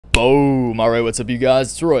Boom! Alright, what's up you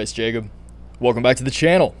guys? It's Royce Jacob. Welcome back to the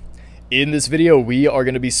channel. In this video, we are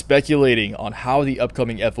going to be speculating on how the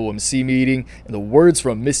upcoming FOMC meeting and the words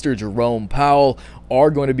from Mr. Jerome Powell are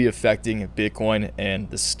going to be affecting Bitcoin and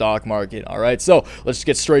the stock market. All right, so let's just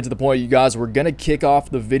get straight to the point, you guys. We're going to kick off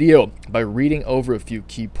the video by reading over a few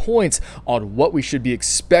key points on what we should be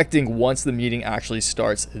expecting once the meeting actually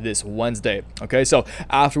starts this Wednesday. Okay, so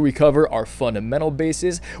after we cover our fundamental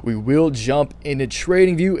basis, we will jump into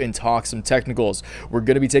TradingView and talk some technicals. We're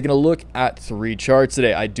going to be taking a look at 3 charts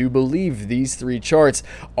today. I do believe these 3 charts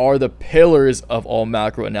are the pillars of all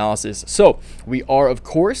macro analysis. So we are, of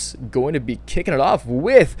course, going to be kicking it off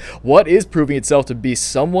with what is proving itself to be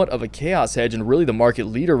somewhat of a chaos hedge and really the market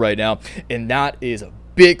leader right now, and that is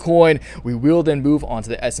Bitcoin. We will then move on to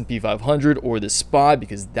the S&P 500 or the SPY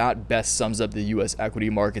because that best sums up the US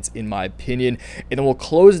equity markets in my opinion. And then we'll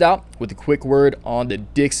close it out with a quick word on the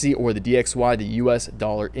DXY or the DXY, the US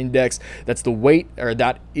dollar index. That's the weight, or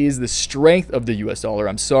that is the strength of the US dollar,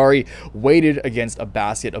 I'm sorry, weighted against a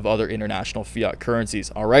basket of other international fiat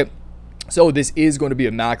currencies. All right. So this is going to be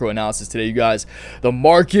a macro analysis today, you guys. The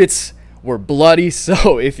markets were bloody.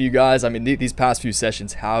 So if you guys, I mean, these past few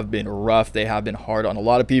sessions have been rough. They have been hard on a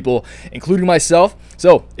lot of people, including myself.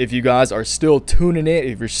 So if you guys are still tuning in,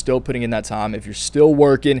 if you're still putting in that time, if you're still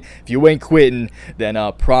working, if you ain't quitting, then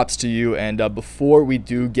props to you. And before we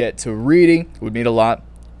do get to reading, it would mean a lot.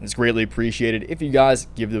 It's greatly appreciated if you guys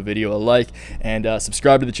give the video a like and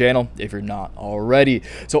subscribe to the channel if you're not already.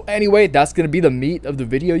 So anyway, that's going to be the meat of the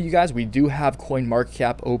video, you guys. We do have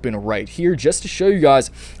CoinMarketCap open right here just to show you guys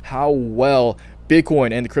how well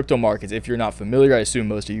Bitcoin and the crypto markets, if you're not familiar, I assume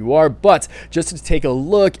most of you are, but just to take a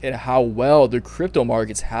look at how well the crypto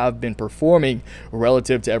markets have been performing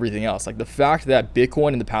relative to everything else. Like the fact that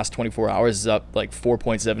Bitcoin in the past 24 hours is up like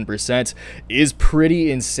 4.7% is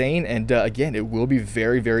pretty insane. And again, it will be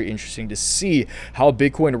very, very interesting to see how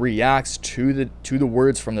Bitcoin reacts to the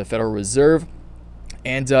words from the Federal Reserve.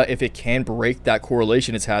 And if it can break that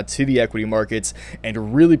correlation it's had to the equity markets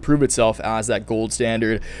and really prove itself as that gold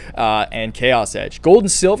standard and chaos edge. Gold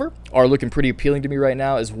and silver are looking pretty appealing to me right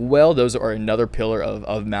now as well. Those are another pillar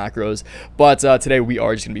of macros. But today we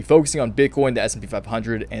are just going to be focusing on Bitcoin, the S&P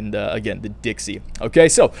 500, and again, the DXY. Okay,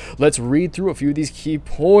 so let's read through a few of these key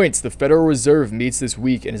points. The Federal Reserve meets this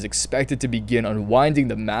week and is expected to begin unwinding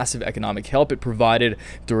the massive economic help it provided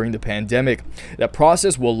during the pandemic. That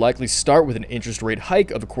process will likely start with an interest rate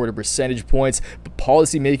hike of 0.25 percentage points, but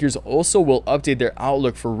policymakers also will update their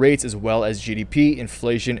outlook for rates as well as GDP,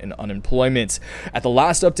 inflation, and unemployment. At the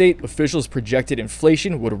last update, officials projected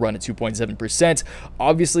inflation would run at 2.7%.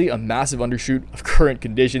 Obviously, a massive undershoot of current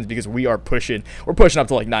conditions because we're pushing up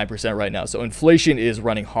to like 9% right now. So inflation is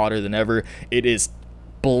running hotter than ever. It is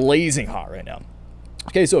blazing hot right now.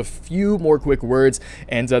 Okay, so a few more quick words,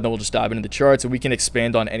 and then we'll just dive into the charts, and we can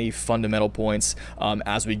expand on any fundamental points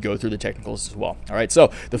as we go through the technicals as well. All right,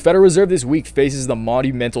 so the Federal Reserve this week faces the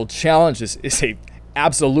monumental challenge. This is a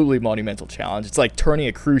absolutely monumental challenge. It's like turning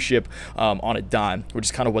a cruise ship on a dime, which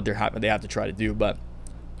is kind of what they have to try to do, but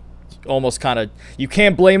almost kind of, you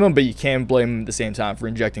can't blame them, but you can blame them at the same time for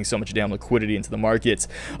injecting so much damn liquidity into the markets.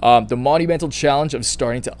 The monumental challenge of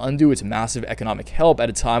starting to undo its massive economic help at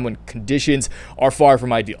a time when conditions are far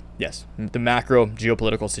from ideal. Yes, the macro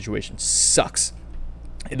geopolitical situation sucks.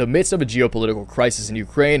 In the midst of a geopolitical crisis in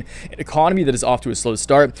Ukraine, an economy that is off to a slow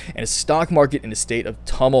start, and a stock market in a state of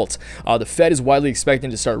tumult, the Fed is widely expecting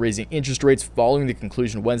to start raising interest rates following the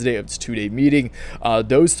conclusion Wednesday of its 2-day meeting.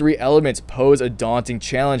 Those 3 elements pose a daunting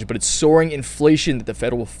challenge, but it's soaring inflation that the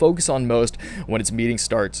Fed will focus on most when its meeting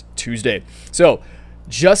starts Tuesday. So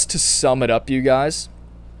just to sum it up, you guys,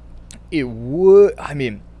 it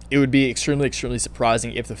would be extremely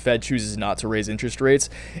surprising if the Fed chooses not to raise interest rates,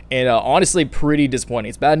 and honestly pretty disappointing.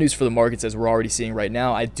 It's bad news for the markets as we're already seeing right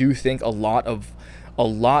now. I do think a lot of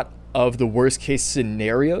the worst case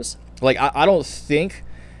scenarios, like I don't think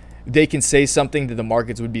they can say something that the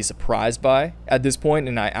markets would be surprised by at this point,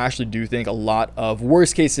 and I actually do think a lot of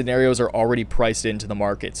worst case scenarios are already priced into the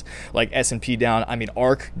markets, like S&P down,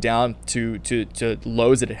 ARK down to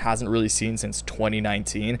lows that it hasn't really seen since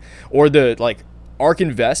 2019, or the ARK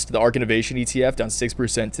Invest, the ARK Innovation ETF, down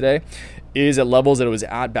 6% today, is at levels that it was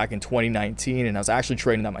at back in 2019, and I was actually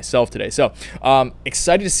trading that myself today. So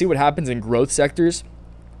excited to see what happens in growth sectors.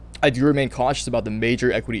 I do remain cautious about the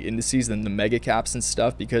major equity indices and the mega caps and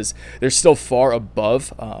stuff because they're still far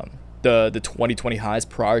above the 2020 highs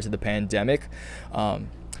prior to the pandemic.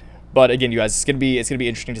 But again, you guys, it's gonna be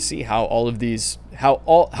interesting to see how all of these, how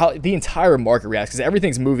the entire market reacts, because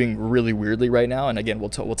everything's moving really weirdly right now. And again, we'll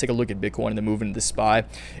take a look at Bitcoin and the movement of the SPY,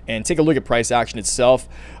 and take a look at price action itself.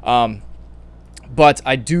 But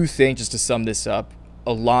I do think, just to sum this up,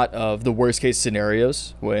 a lot of the worst case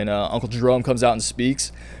scenarios when Uncle Jerome comes out and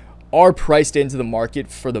speaks are priced into the market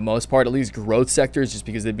for the most part, at least growth sectors, just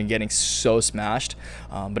because they've been getting so smashed.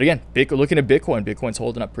 But again, looking at Bitcoin's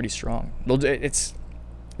holding up pretty strong. This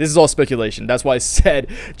is all speculation. That's why I said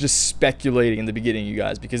just speculating in the beginning, you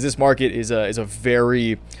guys, because this market is a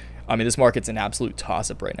very, I mean, this market's an absolute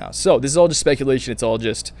toss-up right now. So this is all just speculation. It's all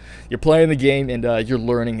just, you're playing the game and you're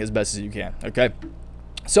learning as best as you can, okay?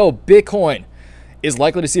 So Bitcoin is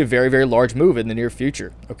likely to see a very, very large move in the near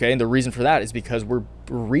future, okay? And the reason for that is because we're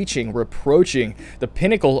approaching the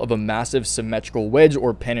pinnacle of a massive symmetrical wedge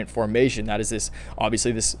or pennant formation. That is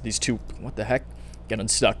obviously these two, what the heck? Get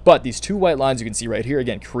unstuck. But these two white lines you can see right here,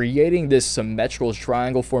 again, creating this symmetrical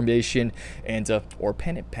triangle formation and or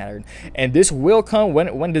pennant pattern. And this will come,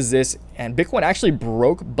 when does this? And Bitcoin actually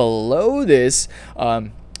broke below this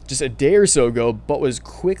just a day or so ago, but was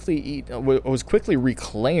quickly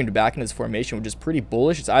reclaimed back in its formation, which is pretty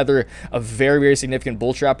bullish. It's either a very, very significant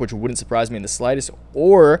bull trap, which wouldn't surprise me in the slightest,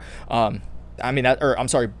 or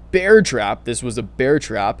bear trap. This was a bear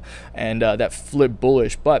trap, and that flipped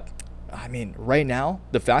bullish. But I mean, right now,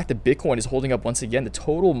 the fact that Bitcoin is holding up once again, the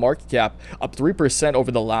total market cap up 3%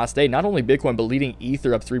 over the last day. Not only Bitcoin, but leading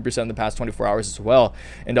Ether up 3% in the past 24 hours as well.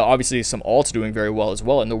 And obviously some alts doing very well as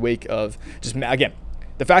well in the wake of just, again,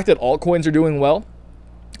 the fact that altcoins are doing well,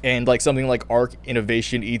 and like something like ARK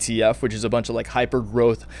Innovation ETF, which is a bunch of like hyper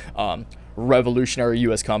growth, revolutionary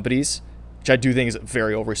US companies, which I do think is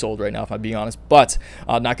very oversold right now, if I'm being honest. But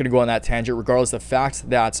I'm not going to go on that tangent. Regardless, the fact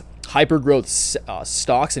that hyper-growth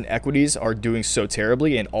stocks and equities are doing so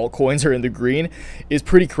terribly and altcoins are in the green is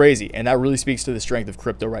pretty crazy. And that really speaks to the strength of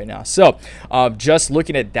crypto right now. So just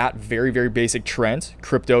looking at that very, very basic trend,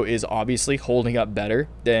 crypto is obviously holding up better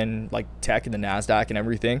than like tech and the NASDAQ and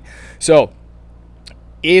everything. So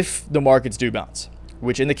if the markets do bounce,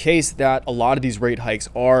 which in the case that a lot of these rate hikes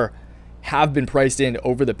have been priced in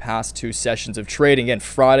over the past two sessions of trading. Again,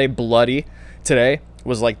 Friday bloody today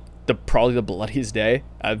was like probably the bloodiest day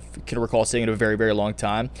I can recall seeing in a very, very long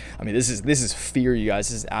time. I mean, this is fear, you guys.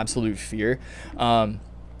 This is absolute fear.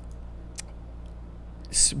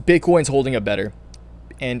 Bitcoin's holding up better,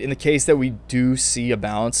 and in the case that we do see a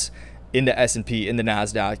bounce in the S&P, in the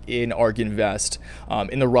NASDAQ, in ARK Invest,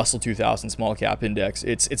 in the Russell 2000 small cap index,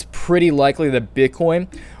 it's pretty likely that Bitcoin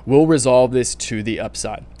will resolve this to the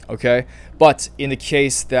upside. Okay, but in the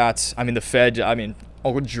case that, I mean, the Fed,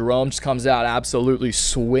 Uncle Jerome just comes out absolutely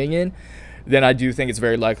swinging, then I do think it's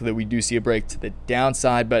very likely that we do see a break to the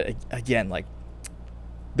downside. But again, like,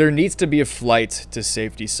 there needs to be a flight to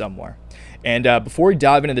safety somewhere. And before we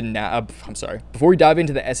dive into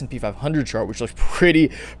the S&P 500 chart, which looks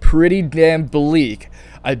pretty damn bleak,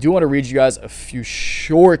 I do want to read you guys a few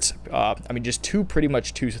short, just pretty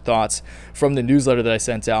much two thoughts from the newsletter that I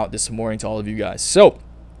sent out this morning to all of you guys. So,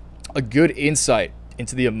 a good insight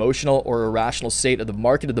into the emotional or irrational state of the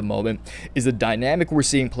market at the moment is the dynamic we're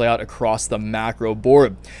seeing play out across the macro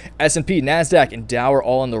board. S&P, NASDAQ, and Dow are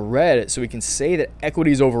all in the red, so we can say that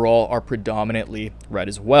equities overall are predominantly red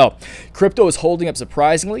as well. Crypto is holding up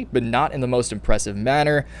surprisingly, but not in the most impressive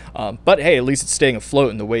manner. But hey, at least it's staying afloat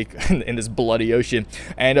in the wake in this bloody ocean.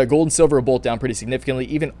 And gold and silver are both down pretty significantly.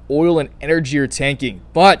 Even oil and energy are tanking.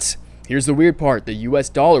 But here's the weird part. The US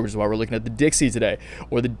dollar, which is why we're looking at the Dixie today,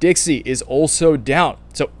 or the Dixie, is also down.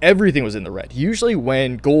 So everything was in the red. Usually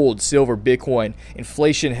when gold, silver, Bitcoin,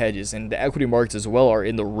 inflation hedges, and the equity markets as well are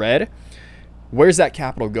in the red, where's that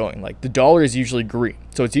capital going? Like, the dollar is usually green.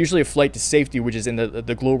 So it's usually a flight to safety, which is in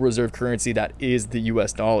the global reserve currency that is the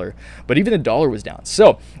US dollar. But even the dollar was down.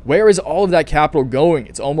 So where is all of that capital going?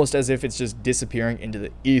 It's almost as if it's just disappearing into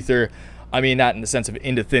the ether. I mean, not in the sense of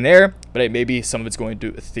into thin air, but maybe some of it's going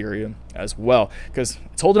to Ethereum as well, because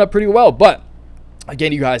it's holding up pretty well. But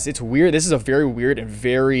again, you guys, it's weird. This is a very weird and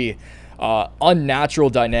very unnatural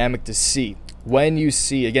dynamic to see. When you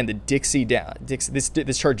see, again, the Dixie down,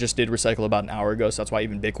 this chart just did recycle about an hour ago, so that's why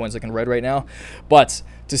even Bitcoin's looking red right now. But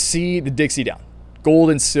to see the Dixie down, gold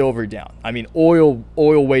and silver down, I mean, oil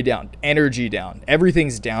way down, energy down,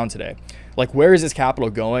 everything's down today. Like, where is this capital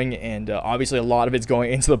going? And obviously a lot of it's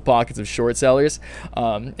going into the pockets of short sellers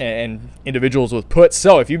and individuals with puts.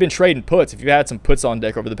 So if you've been trading puts, if you've had some puts on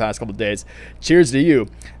deck over the past couple of days, cheers to you.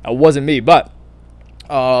 It wasn't me, but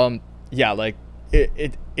yeah, like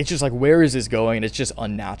it's just like, where is this going? And it's just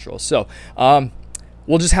unnatural. So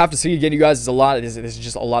we'll just have to see. Again, you guys, this is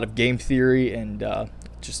just a lot of game theory and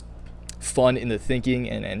just fun in the thinking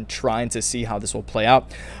and trying to see how this will play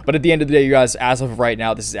out. But at the end of the day, you guys, as of right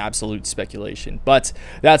now, this is absolute speculation. But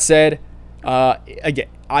that said, again,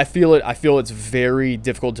 I feel it's very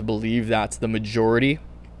difficult to believe that the majority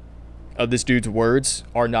of this dude's words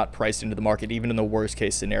are not priced into the market, even in the worst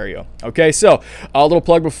case scenario. Okay, so a little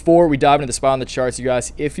plug before we dive into the spy on the charts, you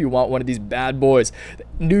guys. If you want one of these bad boys,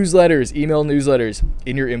 newsletters, email newsletters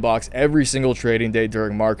in your inbox every single trading day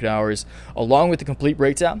during market hours, along with the complete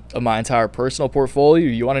breakdown of my entire personal portfolio.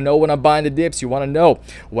 You want to know when I'm buying the dips. You want to know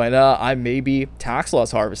when I may be tax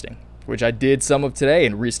loss harvesting, which I did some of today,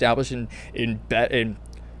 and reestablish in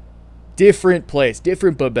different place,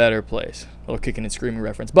 different but better place. A little kicking and screaming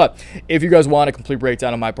reference. But if you guys want a complete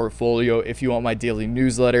breakdown of my portfolio, if you want my daily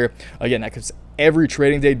newsletter, again, that comes every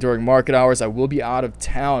trading day during market hours. I will be out of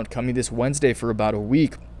town coming this Wednesday for about a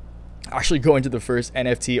week. Actually going to the first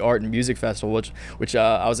NFT art and music festival, which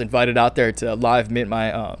I was invited out there to live mint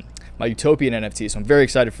my my Utopian NFT, so I'm very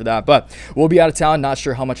excited for that. But we'll be out of town, not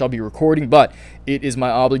sure how much I'll be recording, but it is my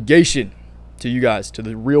obligation to you guys, to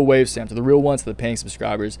the real wave Sam, to the real ones, to the paying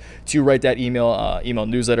subscribers, to write that email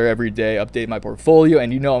newsletter every day, update my portfolio,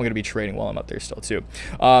 and I'm going to be trading while I'm up there still too.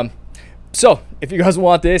 So if you guys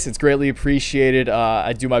want this, it's greatly appreciated.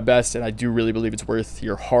 I do my best, and I do really believe it's worth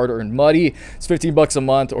your hard-earned money. It's $15 a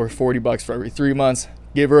month or $40 for every 3 months.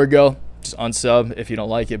 Give her a go. Just unsub if you don't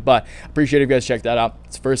like it, but appreciate if you guys check that out.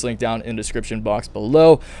 It's first link down in the description box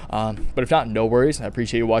below. But if not, no worries. I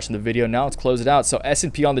appreciate you watching the video. Now let's close it out. So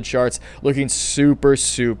S&P on the charts looking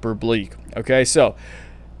super bleak. Okay, so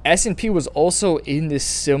S&P was also in this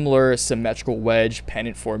similar symmetrical wedge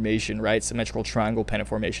pennant formation, right? Symmetrical triangle pennant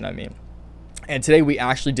formation, I mean. And today we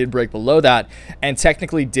actually did break below that, and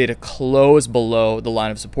technically did close below the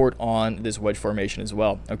line of support on this wedge formation as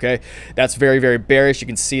well. Okay, that's very bearish. You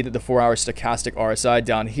can see that the 4-hour stochastic RSI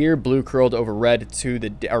down here, blue curled over red to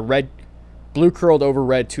the blue curled over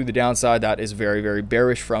red to the downside. That is very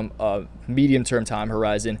bearish from a medium-term time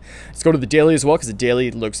horizon. Let's go to the daily as well, because the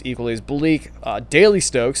daily looks equally as bleak. Daily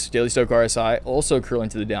Stoke RSI also curling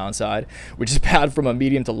to the downside, which is bad from a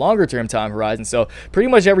medium to longer-term time horizon. So pretty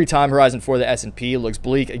much every time horizon for the S&P looks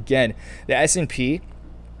bleak. Again, the S&P,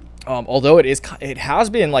 although it has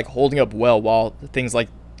been like holding up well, while things like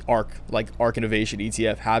ARK Innovation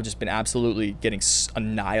ETF have just been absolutely getting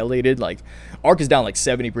annihilated. Like ARK is down like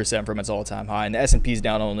 70% from its all-time high, and the S&P is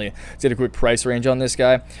down only. Let's get a quick price range on this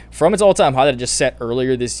guy from its all-time high that it just set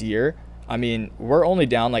earlier this year. I mean, we're only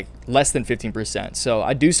down like less than 15%. So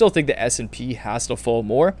I do still think the S&P has to fall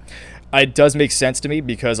more. It does make sense to me,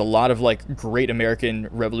 because a lot of like great American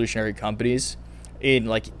revolutionary companies in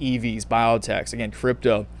like EVs, biotechs, again,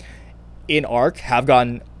 crypto, in ARK have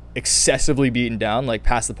gotten excessively beaten down, like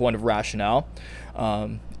past the point of rationale,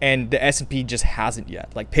 and the S&P just hasn't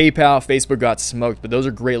yet. Like PayPal, Facebook got smoked, but those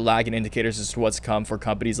are great lagging indicators as to what's come for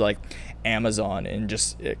companies like Amazon and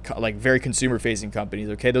just like very consumer facing companies.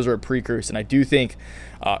 Okay, those are a precursor, and I do think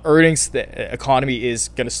earnings, the economy is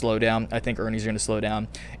going to slow down. I think earnings are going to slow down,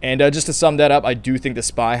 and just to sum that up, I do think the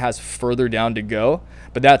SPY has further down to go.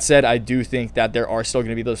 But that said, I do think that there are still going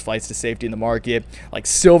to be those flights to safety in the market. Like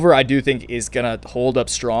silver, I do think is going to hold up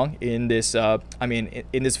strong in this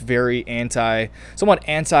in this very somewhat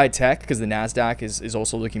anti-tech, because the NASDAQ is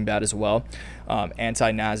also looking bad as well.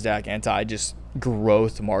 Anti-NASDAQ, anti-just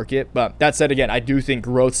growth market. But that said, again, I do think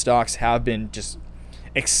growth stocks have been just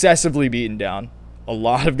excessively beaten down. A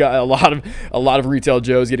lot of retail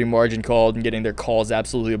Joes getting margin called and getting their calls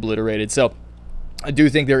absolutely obliterated. So I do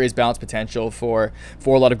think there is bounce potential for a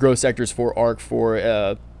lot of growth sectors, for ARK,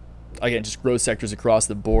 for again, just growth sectors across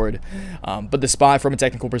the board. But the SPY, from a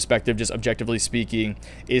technical perspective, just objectively speaking,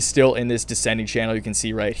 is still in this descending channel. You can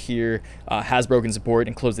see right here, has broken support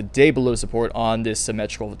and closed the day below support on this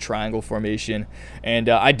symmetrical triangle formation. And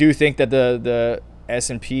I do think that the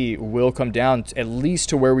S&P will come down at least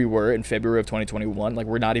to where we were in February of 2021. Like,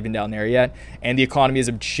 we're not even down there yet, and the economy is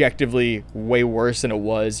objectively way worse than it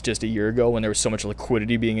was just a year ago, when there was so much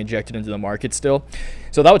liquidity being injected into the market still.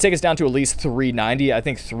 So that would take us down to at least 390. I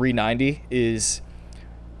think 390 is,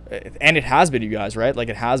 and it has been, you guys, right? Like,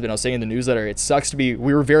 it has been. I was saying in the newsletter, it sucks to be,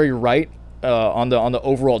 we were very right on the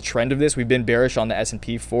overall trend of this. We've been bearish on the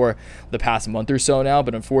S&P for the past month or so now,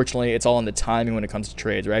 but unfortunately it's all in the timing when it comes to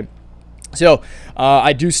trades, right? So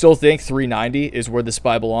I do still think 390 is where the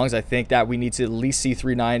SPY belongs. I think that we need to at least see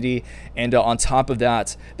 390, and on top of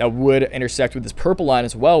that, that would intersect with this purple line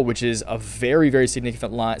as well, which is a very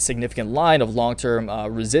significant line of long-term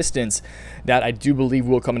resistance that I do believe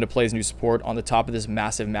will come into play as new support on the top of this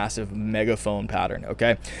massive megaphone pattern.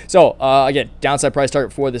 Okay, so again, downside price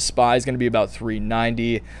target for the SPY is going to be about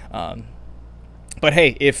 390. But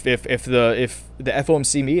hey, if the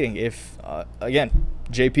FOMC meeting, again,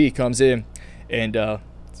 JP comes in and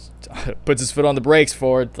puts his foot on the brakes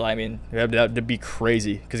for it, I mean, that'd be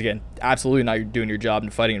crazy, because again, absolutely not doing your job in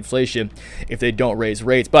fighting inflation if they don't raise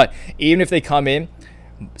rates. But even if they come in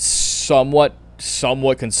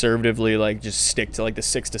somewhat conservatively, like just stick to like the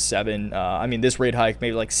 6 to 7. I mean, this rate hike,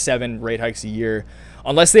 maybe like 7 rate hikes a year,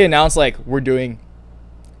 unless they announce like we're doing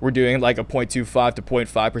like a 0.25 to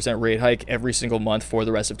 0.5% rate hike every single month for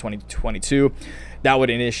the rest of 2022. That would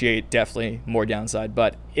initiate definitely more downside.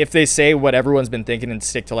 But if they say what everyone's been thinking and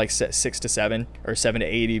stick to like 6 to 7 or 7 to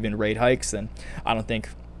 8 even rate hikes, then I don't think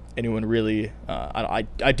anyone really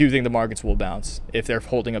I do think the markets will bounce if they're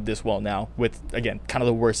holding up this well now, with again kind of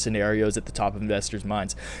the worst scenarios at the top of investors'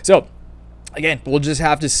 minds. So again, we'll just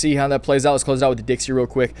have to see how that plays out. Let's close out with the Dixie real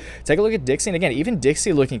quick. Take a look at Dixie. And again, even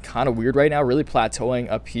Dixie looking kind of weird right now, really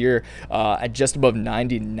plateauing up here at just above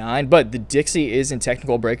 99. But the Dixie is in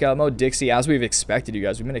technical breakout mode. Dixie, as we've expected, you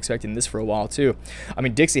guys, we've been expecting this for a while too. I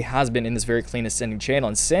mean, Dixie has been in this very clean ascending channel.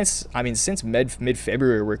 And since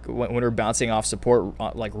mid-February, when we're bouncing off support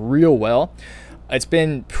like real well, it's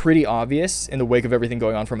been pretty obvious in the wake of everything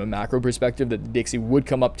going on from a macro perspective that the Dixie would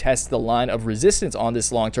come up, test the line of resistance on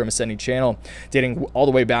this long-term ascending channel, dating all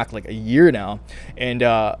the way back like a year now. And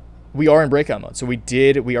we are in breakout mode. So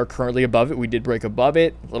we are currently above it. We did break above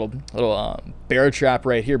it. Little bear trap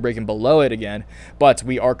right here, breaking below it again. But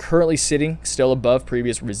we are currently sitting still above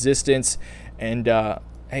previous resistance. And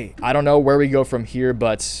hey, I don't know where we go from here,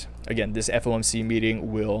 but again, this FOMC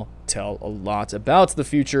meeting will tell a lot about the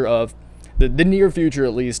future of the near future,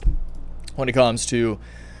 at least, when it comes to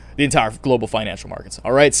the entire global financial markets.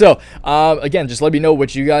 All right, so again, just let me know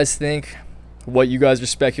what you guys think, what you guys are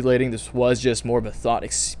speculating. This was just more of a thought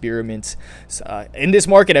experiment. In this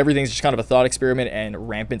market, everything's just kind of a thought experiment and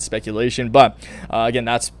rampant speculation. But again,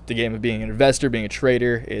 that's the game of being an investor, being a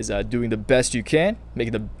trader, is doing the best you can,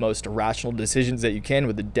 making the most rational decisions that you can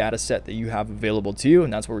with the data set that you have available to you.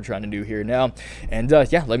 And that's what we're trying to do here now. And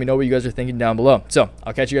yeah, let me know what you guys are thinking down below. So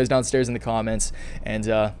I'll catch you guys downstairs in the comments. And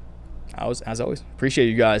as always, appreciate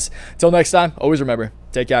you guys. Until next time, always remember,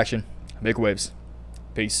 take action, make waves.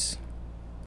 Peace.